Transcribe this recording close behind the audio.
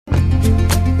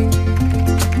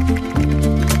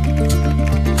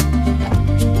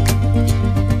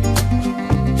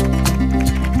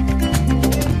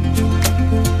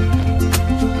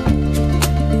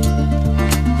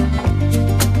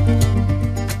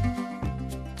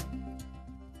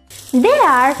There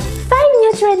are 5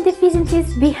 nutrient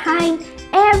deficiencies behind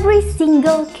every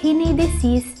single kidney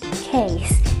disease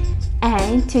case.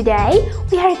 And today,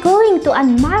 we are going to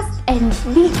unmask and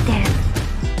beat them.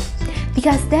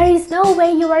 Because there is no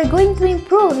way you are going to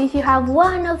improve if you have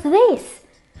one of these.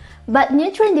 But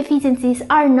nutrient deficiencies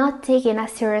are not taken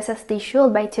as serious as they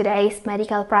should by today's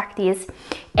medical practice.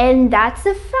 And that's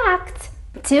a fact.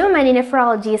 Too many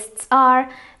nephrologists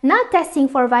are not testing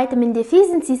for vitamin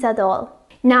deficiencies at all.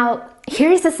 Now,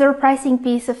 here's a surprising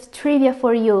piece of trivia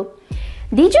for you.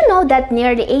 Did you know that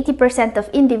nearly 80% of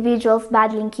individuals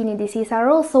battling kidney disease are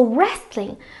also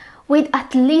wrestling with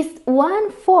at least one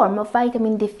form of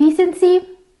vitamin deficiency?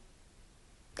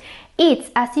 It's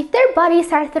as if their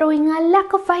bodies are throwing a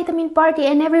lack of vitamin party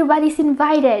and everybody's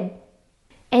invited.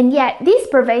 And yet, this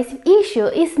pervasive issue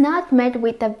is not met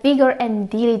with the vigor and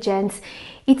diligence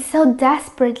it so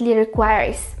desperately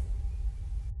requires.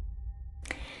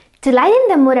 To lighten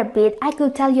the mood a bit, I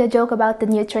could tell you a joke about the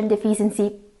nutrient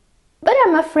deficiency, but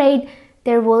I'm afraid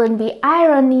there wouldn't be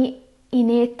irony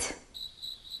in it.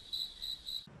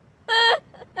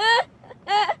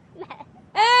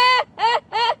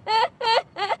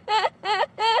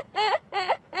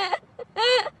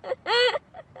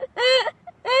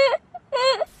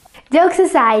 Jokes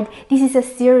aside, this is a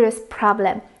serious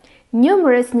problem.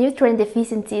 Numerous nutrient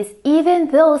deficiencies,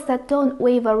 even those that don't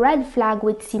wave a red flag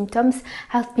with symptoms,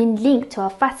 have been linked to a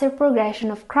faster progression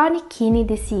of chronic kidney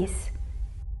disease.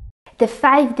 The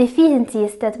 5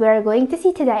 deficiencies that we are going to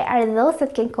see today are those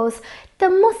that can cause the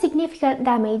most significant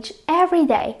damage every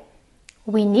day.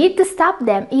 We need to stop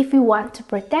them if we want to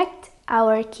protect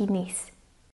our kidneys.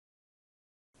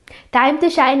 Time to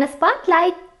shine a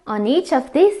spotlight on each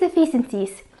of these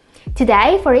deficiencies.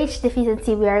 Today, for each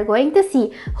deficiency, we are going to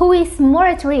see who is more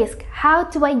at risk, how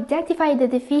to identify the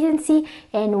deficiency,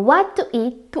 and what to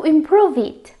eat to improve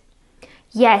it.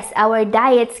 Yes, our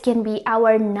diets can be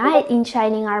our knight in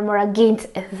shining armor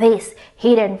against these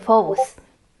hidden foes.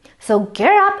 So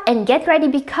gear up and get ready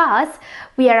because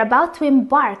we are about to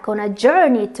embark on a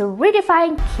journey to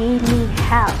redefine kidney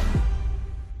health.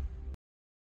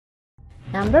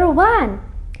 Number 1.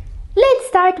 Let's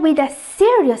start with a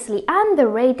seriously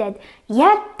underrated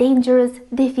yet dangerous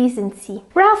deficiency.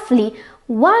 Roughly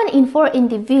 1 in 4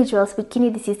 individuals with kidney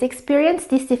disease experience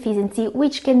this deficiency,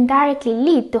 which can directly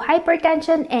lead to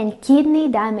hypertension and kidney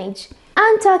damage.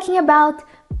 I'm talking about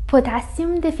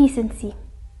potassium deficiency.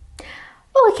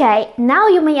 Okay, now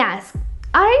you may ask,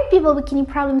 aren't people with kidney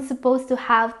problems supposed to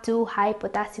have too high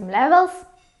potassium levels?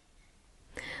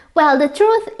 Well, the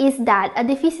truth is that a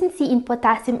deficiency in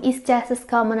potassium is just as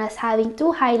common as having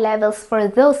too high levels for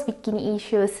those with kidney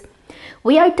issues.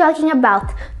 We are talking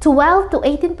about 12 to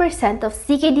 18% of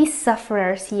CKD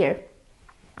sufferers here.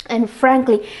 And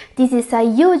frankly, this is a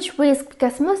huge risk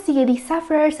because most CKD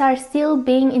sufferers are still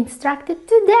being instructed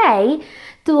today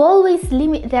to always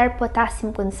limit their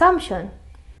potassium consumption,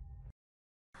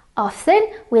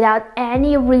 often without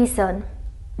any reason.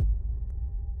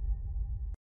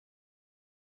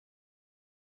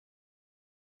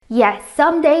 Yes,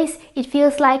 some days it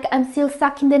feels like I'm still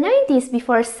stuck in the 90s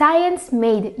before science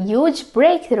made huge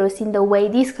breakthroughs in the way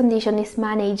this condition is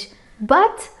managed.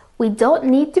 But we don't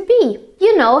need to be.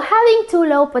 You know, having too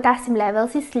low potassium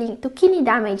levels is linked to kidney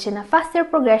damage and a faster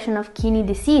progression of kidney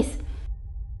disease.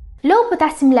 Low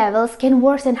potassium levels can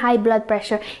worsen high blood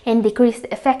pressure and decrease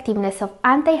the effectiveness of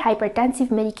antihypertensive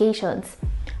medications.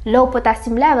 Low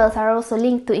potassium levels are also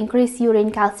linked to increased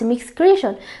urine calcium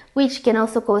excretion, which can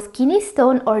also cause kidney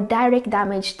stone or direct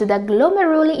damage to the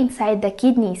glomeruli inside the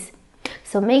kidneys.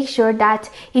 So make sure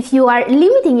that if you are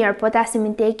limiting your potassium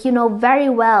intake, you know very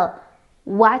well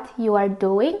what you are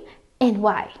doing and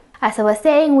why. As I was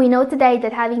saying, we know today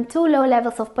that having too low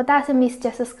levels of potassium is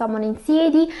just as common in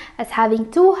CAD as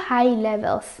having too high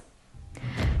levels.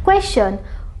 Question: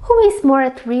 who is more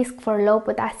at risk for low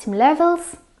potassium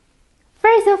levels?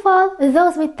 First of all,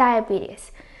 those with diabetes.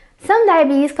 Some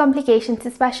diabetes complications,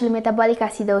 especially metabolic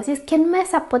acidosis, can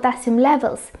mess up potassium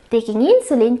levels. Taking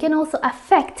insulin can also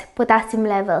affect potassium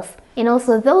levels, and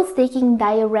also those taking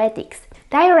diuretics.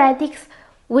 Diuretics,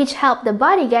 which help the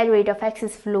body get rid of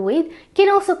excess fluid, can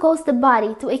also cause the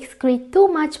body to excrete too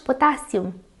much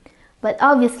potassium. But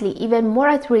obviously, even more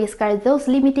at risk are those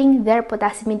limiting their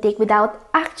potassium intake without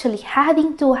actually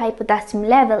having too high potassium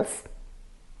levels.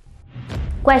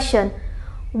 Question: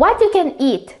 what you can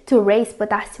eat to raise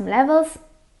potassium levels?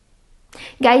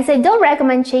 Guys, I don't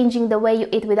recommend changing the way you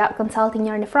eat without consulting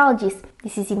your nephrologist.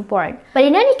 This is important. But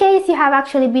in any case, you have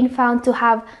actually been found to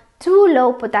have too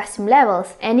low potassium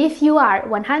levels. And if you are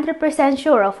 100%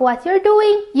 sure of what you're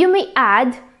doing, you may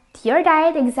add to your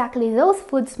diet exactly those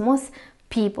foods most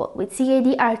people with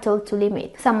CKD are told to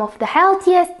limit. Some of the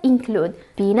healthiest include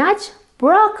spinach,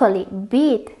 broccoli,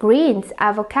 beet, greens,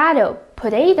 avocado,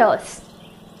 potatoes.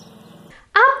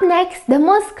 Up next, the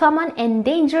most common and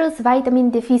dangerous vitamin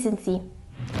deficiency.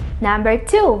 Number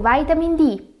 2, vitamin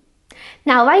D.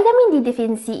 Now, vitamin D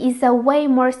deficiency is a way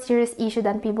more serious issue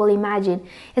than people imagine,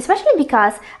 especially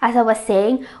because, as I was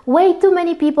saying, way too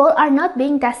many people are not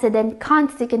being tested and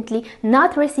consequently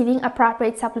not receiving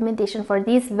appropriate supplementation for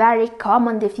this very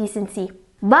common deficiency.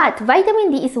 But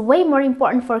vitamin D is way more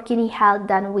important for kidney health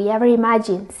than we ever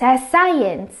imagined, says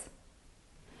science.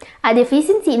 A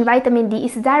deficiency in vitamin D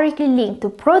is directly linked to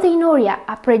proteinuria,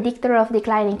 a predictor of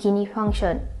declining kidney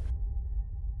function.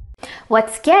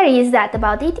 What's scary is that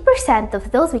about 80% of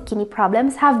those with kidney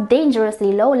problems have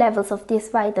dangerously low levels of this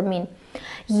vitamin.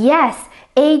 Yes,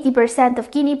 80% of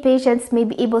kidney patients may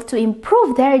be able to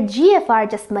improve their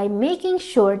GFR just by making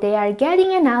sure they are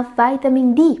getting enough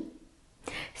vitamin D.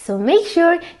 So make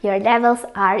sure your levels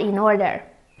are in order.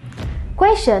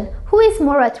 Question: who is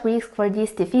more at risk for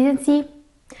this deficiency?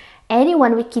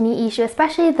 Anyone with kidney issues,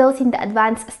 especially those in the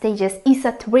advanced stages, is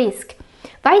at risk.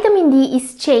 Vitamin D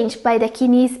is changed by the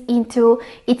kidneys into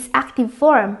its active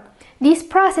form. This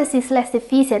process is less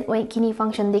efficient when kidney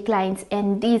function declines,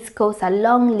 and this causes a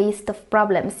long list of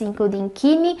problems, including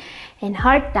kidney and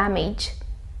heart damage.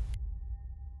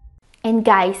 And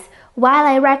guys, while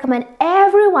I recommend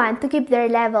everyone to keep their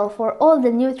level for all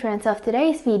the nutrients of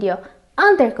today's video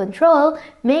under control,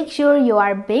 make sure you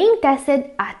are being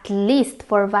tested at least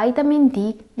for vitamin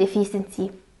D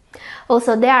deficiency.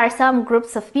 Also, there are some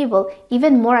groups of people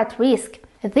even more at risk.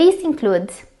 This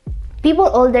includes people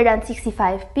older than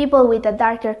 65, people with a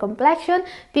darker complexion,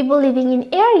 people living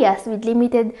in areas with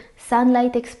limited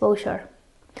sunlight exposure.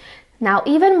 Now,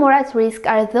 even more at risk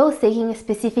are those taking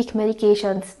specific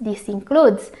medications. This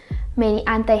includes many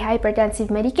antihypertensive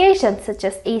medications such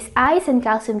as ACEs and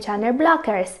calcium channel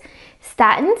blockers,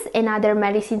 statins and other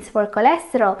medicines for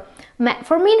cholesterol,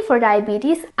 metformin for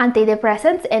diabetes,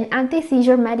 antidepressants and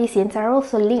anti-seizure medicines are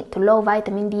also linked to low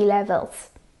vitamin D levels.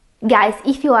 Guys,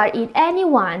 if you are in any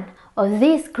one of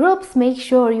these groups, make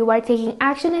sure you are taking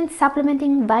action and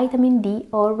supplementing vitamin D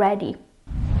already.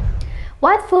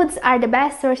 What foods are the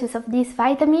best sources of this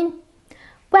vitamin?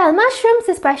 Well, mushrooms,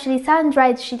 especially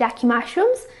sun-dried shiitake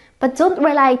mushrooms, but don't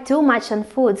rely too much on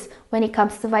foods when it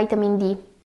comes to vitamin D.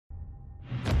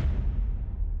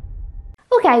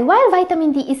 Okay, while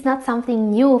vitamin D is not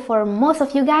something new for most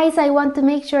of you guys, I want to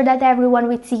make sure that everyone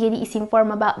with CKD is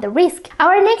informed about the risk.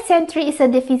 Our next entry is a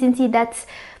deficiency that's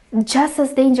just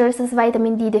as dangerous as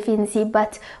vitamin D deficiency,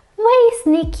 but way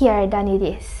sneakier than it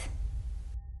is.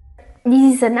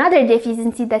 This is another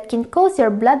deficiency that can cause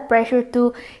your blood pressure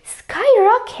to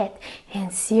skyrocket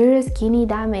and serious kidney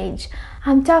damage.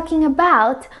 I'm talking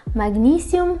about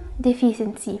magnesium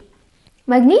deficiency.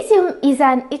 Magnesium is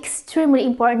an extremely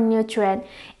important nutrient.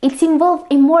 It's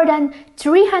involved in more than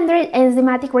 300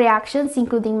 enzymatic reactions,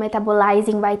 including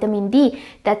metabolizing vitamin D,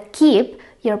 that keep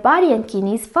your body and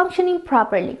kidneys functioning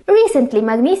properly. Recently,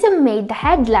 magnesium made the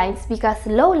headlines because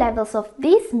low levels of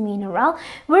this mineral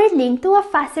were linked to a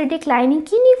faster decline in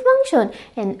kidney function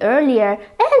and earlier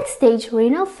end-stage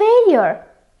renal failure.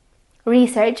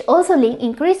 Research also linked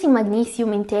increasing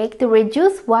magnesium intake to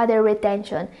reduce water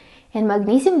retention. And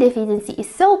magnesium deficiency is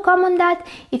so common that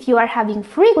if you are having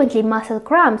frequently muscle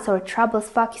cramps or troubles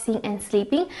focusing and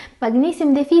sleeping,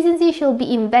 magnesium deficiency should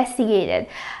be investigated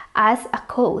as a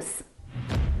cause.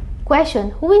 Question: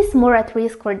 who is more at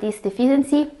risk for this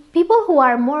deficiency? People who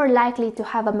are more likely to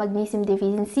have a magnesium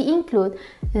deficiency include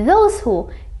those who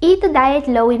eat a diet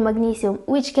low in magnesium,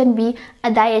 which can be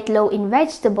a diet low in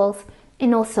vegetables,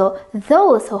 and also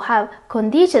those who have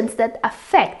conditions that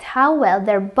affect how well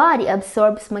their body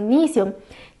absorbs magnesium.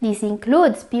 This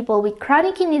includes people with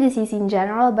chronic kidney disease in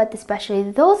general, but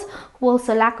especially those who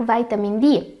also lack vitamin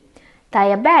D.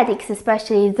 Diabetics,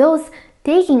 especially those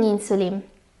taking insulin.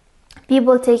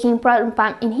 People taking proton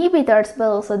pump inhibitors, but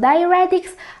also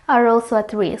diuretics, are also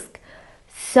at risk.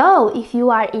 So, if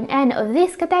you are in any of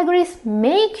these categories,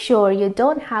 make sure you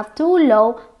don't have too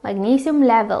low magnesium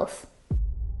levels.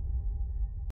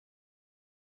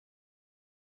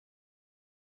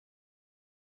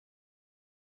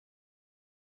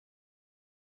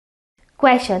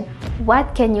 Question: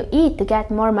 what can you eat to get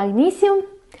more magnesium?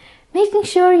 Making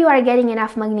sure you are getting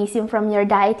enough magnesium from your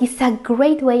diet is a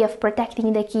great way of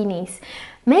protecting the kidneys.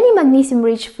 Many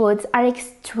magnesium-rich foods are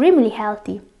extremely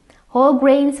healthy. Whole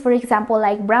grains, for example,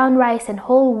 like brown rice and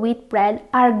whole wheat bread,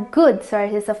 are good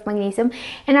sources of magnesium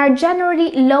and are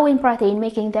generally low in protein,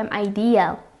 making them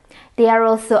ideal. They are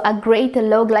also a great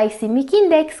low glycemic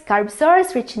index, carb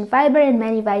source, rich in fiber and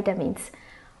many vitamins.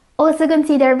 Also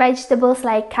consider vegetables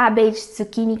like cabbage,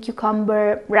 zucchini,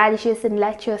 cucumber, radishes and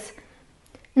lettuce.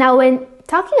 Now when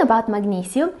talking about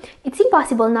magnesium, it's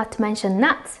impossible not to mention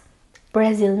nuts.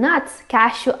 Brazil nuts,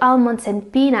 cashew, almonds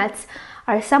and peanuts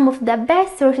are some of the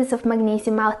best sources of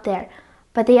magnesium out there,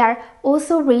 but they are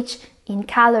also rich in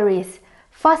calories,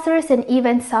 phosphorus and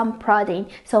even some protein,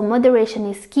 so moderation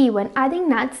is key when adding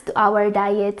nuts to our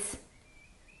diets.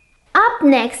 Up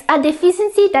next, a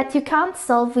deficiency that you can't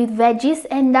solve with veggies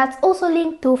and that's also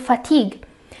linked to fatigue.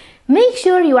 Make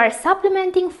sure you are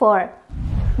supplementing for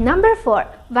number 4,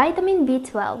 vitamin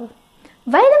B12.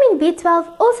 Vitamin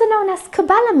B12, also known as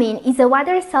cobalamin, is a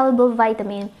water-soluble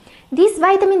vitamin. This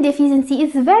vitamin deficiency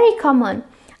is very common.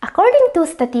 According to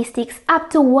statistics, up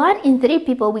to 1 in 3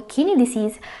 people with kidney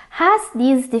disease has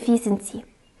this deficiency.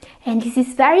 And this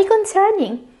is very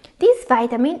concerning. This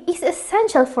vitamin is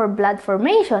essential for blood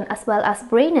formation as well as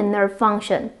brain and nerve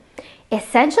function.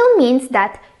 Essential means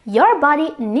that your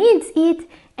body needs it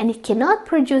and it cannot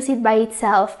produce it by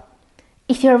itself.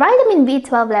 If your vitamin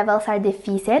B12 levels are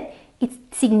deficient, it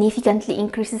significantly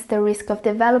increases the risk of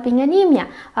developing anemia,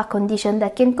 a condition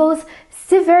that can cause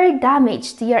severe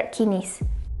damage to your kidneys.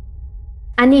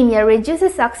 Anemia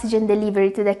reduces oxygen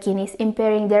delivery to the kidneys,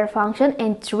 impairing their function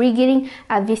and triggering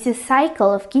a vicious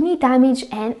cycle of kidney damage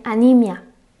and anemia.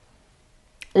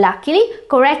 Luckily,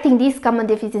 correcting this common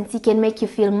deficiency can make you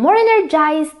feel more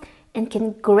energized and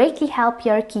can greatly help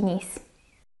your kidneys.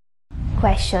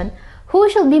 Question: who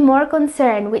should be more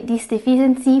concerned with this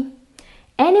deficiency?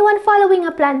 Anyone following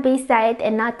a plant-based diet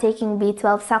and not taking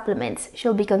B12 supplements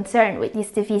should be concerned with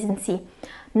this deficiency.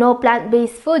 No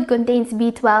plant-based food contains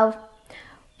B12,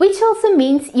 which also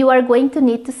means you are going to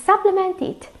need to supplement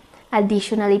it.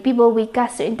 Additionally, people with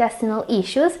gastrointestinal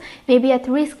issues may be at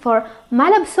risk for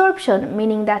malabsorption,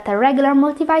 meaning that a regular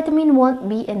multivitamin won't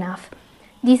be enough.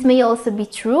 This may also be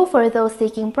true for those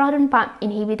taking proton pump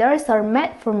inhibitors or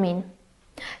metformin.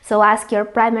 So ask your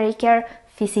primary care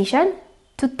physician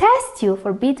to test you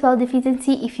for B12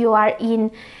 deficiency if you are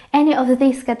in any of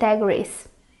these categories.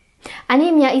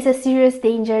 Anemia is a serious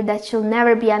danger that should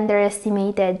never be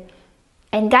underestimated.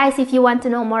 And guys, if you want to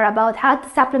know more about how to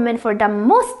supplement for the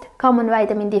most common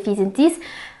vitamin deficiencies,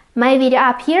 my video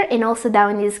up here and also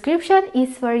down in the description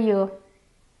is for you.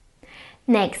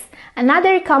 Next,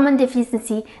 another common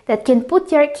deficiency that can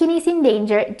put your kidneys in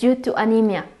danger due to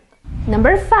anemia.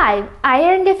 Number 5,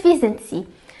 iron deficiency.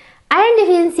 Iron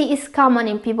deficiency is common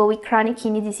in people with chronic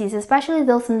kidney disease, especially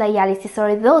those on dialysis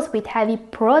or those with heavy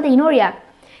proteinuria,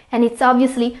 and it's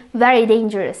obviously very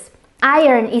dangerous.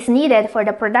 Iron is needed for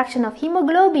the production of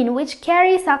hemoglobin, which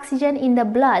carries oxygen in the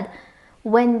blood.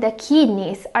 When the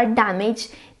kidneys are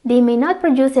damaged, they may not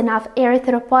produce enough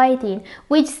erythropoietin,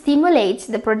 which stimulates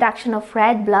the production of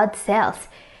red blood cells.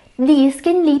 This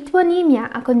can lead to anemia,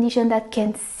 a condition that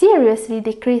can seriously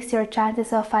decrease your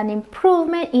chances of an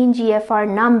improvement in GFR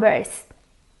numbers.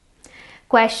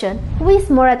 Question: who is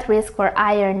more at risk for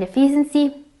iron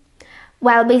deficiency?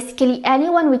 Well, basically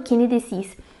anyone with kidney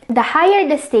disease. The higher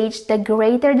the stage, the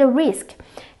greater the risk,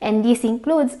 and this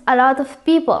includes a lot of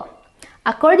people.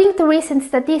 According to recent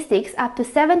statistics, up to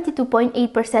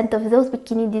 72.8% of those with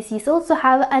kidney disease also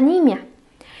have anemia,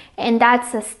 and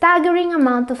that's a staggering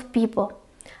amount of people.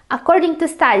 According to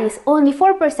studies, only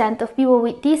 4% of people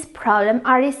with this problem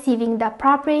are receiving the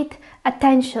appropriate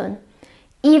attention.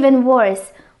 Even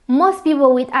worse, most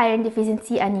people with iron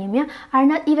deficiency anemia are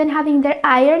not even having their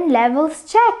iron levels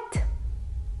checked.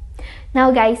 Now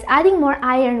guys, adding more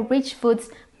iron-rich foods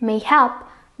may help,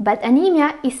 but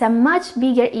anemia is a much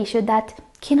bigger issue that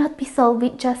cannot be solved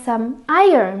with just some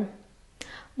iron.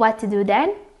 What to do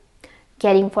then?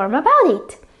 Get informed about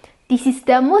it. This is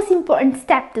the most important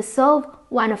step to solve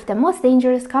one of the most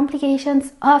dangerous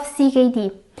complications of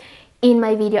CKD. In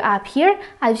my video up here,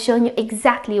 I've shown you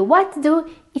exactly what to do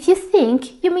if you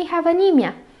think you may have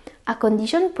anemia, a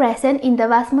condition present in the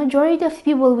vast majority of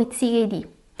people with CKD.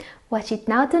 Watch it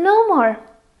now to know more.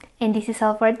 And this is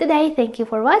all for today. Thank you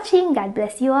for watching. God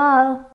bless you all.